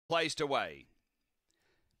placed away.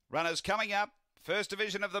 Runners coming up. First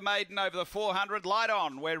division of the maiden over the 400. Light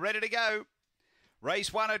on. We're ready to go.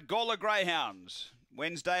 Race 1 at Gawler Greyhounds.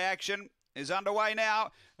 Wednesday action is underway now.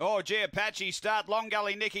 Oh, gee, Apache start. Long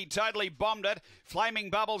Gully Nicky totally bombed it. Flaming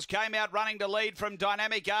Bubbles came out running to lead from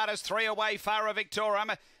Dynamic Artist. 3 away, Farah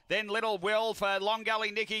Victorum. Then Little Will for Long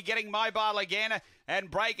Gully Nicky getting mobile again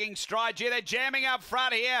and breaking stride. Gee, they're jamming up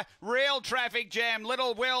front here. Real traffic jam.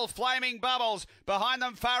 Little Will, Flaming Bubbles. Behind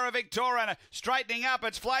them, Farah Victorum. Straightening up,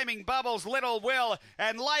 it's Flaming Bubbles, Little Will.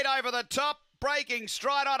 And late over the top, breaking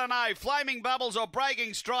stride, I don't know. Flaming Bubbles or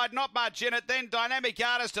breaking stride, not much in it. Then Dynamic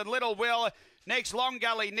Artist and Little Will. Next, Long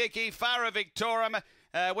Gully Nicky, Farah Victorum.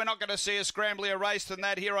 We're not going to see a scrambler race than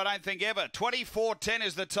that here, I don't think, ever. 24:10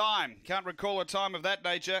 is the time. Can't recall a time of that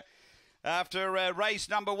nature after race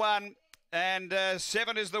number 1. And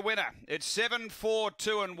 7 is the winner. It's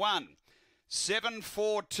 7-4-2-1.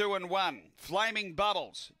 7-4-2-1. Flaming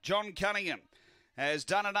Bubbles. John Cunningham has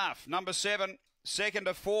done enough. Number 7, second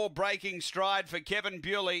to 4, breaking stride for Kevin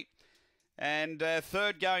Bewley. And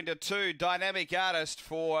third going to 2, Dynamic Artist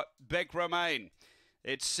for Beck Romain.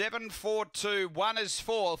 It's 7-4-2, 1 is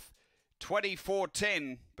fourth,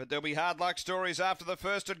 24-10. But there'll be hard luck stories after the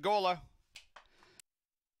first at Gawler.